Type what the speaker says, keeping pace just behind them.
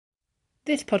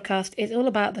This podcast is all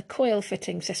about the coil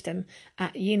fitting system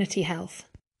at Unity Health.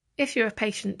 If you're a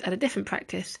patient at a different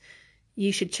practice,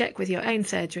 you should check with your own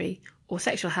surgery or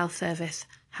sexual health service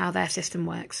how their system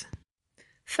works.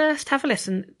 First, have a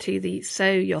listen to the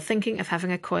So You're Thinking of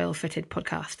Having a Coil Fitted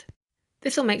podcast.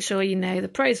 This will make sure you know the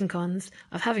pros and cons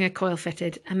of having a coil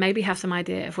fitted and maybe have some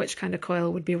idea of which kind of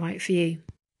coil would be right for you.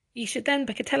 You should then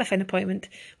book a telephone appointment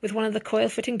with one of the coil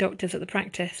fitting doctors at the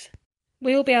practice.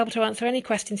 We will be able to answer any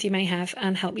questions you may have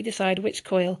and help you decide which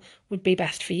coil would be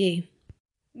best for you.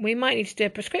 We might need to do a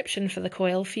prescription for the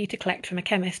coil for you to collect from a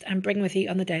chemist and bring with you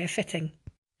on the day of fitting.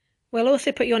 We'll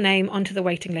also put your name onto the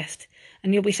waiting list,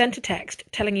 and you'll be sent a text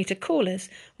telling you to call us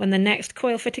when the next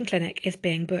coil fitting clinic is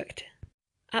being booked.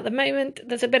 At the moment,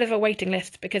 there's a bit of a waiting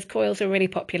list because coils are really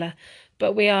popular,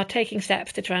 but we are taking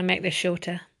steps to try and make this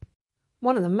shorter.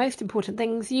 One of the most important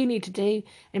things you need to do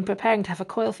in preparing to have a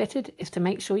coil fitted is to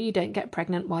make sure you don't get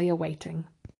pregnant while you're waiting.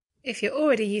 If you're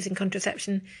already using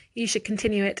contraception, you should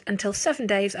continue it until 7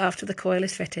 days after the coil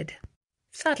is fitted.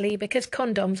 Sadly, because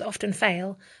condoms often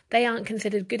fail, they aren't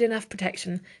considered good enough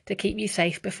protection to keep you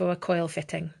safe before a coil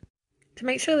fitting. To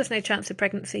make sure there's no chance of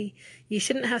pregnancy, you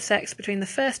shouldn't have sex between the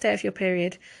first day of your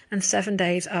period and 7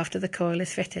 days after the coil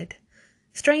is fitted.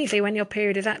 Strangely, when your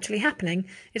period is actually happening,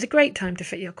 is a great time to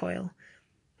fit your coil.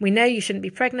 We know you shouldn't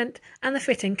be pregnant, and the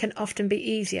fitting can often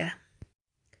be easier.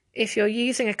 If you're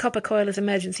using a copper coil as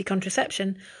emergency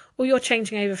contraception, or you're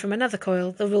changing over from another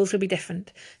coil, the rules will be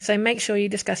different, so make sure you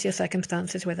discuss your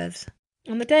circumstances with us.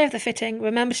 On the day of the fitting,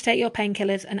 remember to take your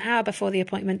painkillers an hour before the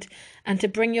appointment, and to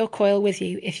bring your coil with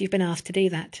you if you've been asked to do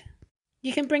that.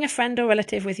 You can bring a friend or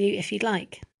relative with you if you'd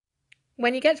like.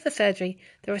 When you get to the surgery,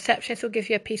 the receptionist will give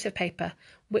you a piece of paper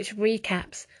which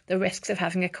recaps the risks of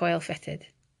having a coil fitted.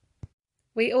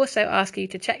 We also ask you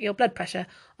to check your blood pressure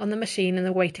on the machine in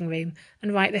the waiting room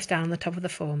and write this down on the top of the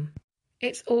form.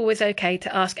 It's always okay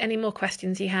to ask any more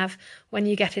questions you have when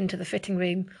you get into the fitting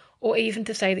room, or even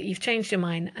to say that you've changed your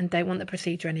mind and don't want the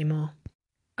procedure anymore.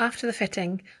 After the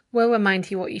fitting, we'll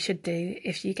remind you what you should do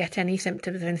if you get any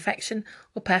symptoms of infection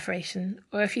or perforation,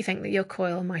 or if you think that your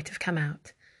coil might have come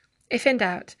out. If in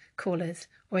doubt, call us,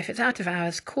 or if it's out of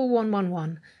hours, call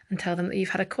 111 and tell them that you've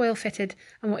had a coil fitted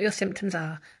and what your symptoms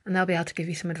are, and they'll be able to give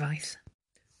you some advice.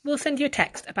 We'll send you a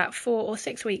text about 4 or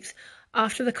 6 weeks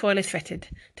after the coil is fitted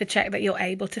to check that you're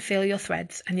able to feel your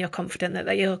threads and you're confident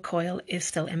that your coil is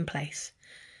still in place.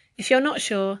 If you're not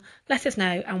sure, let us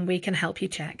know and we can help you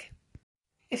check.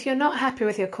 If you're not happy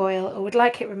with your coil or would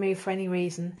like it removed for any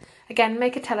reason, again,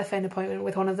 make a telephone appointment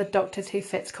with one of the doctors who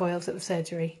fits coils at the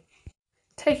surgery.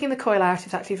 Taking the coil out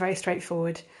is actually very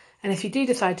straightforward, and if you do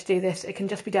decide to do this, it can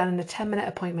just be done in a 10-minute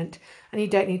appointment and you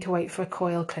don't need to wait for a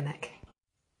coil clinic.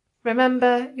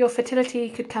 Remember, your fertility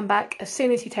could come back as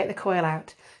soon as you take the coil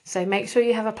out, so make sure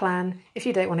you have a plan if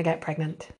you don't want to get pregnant.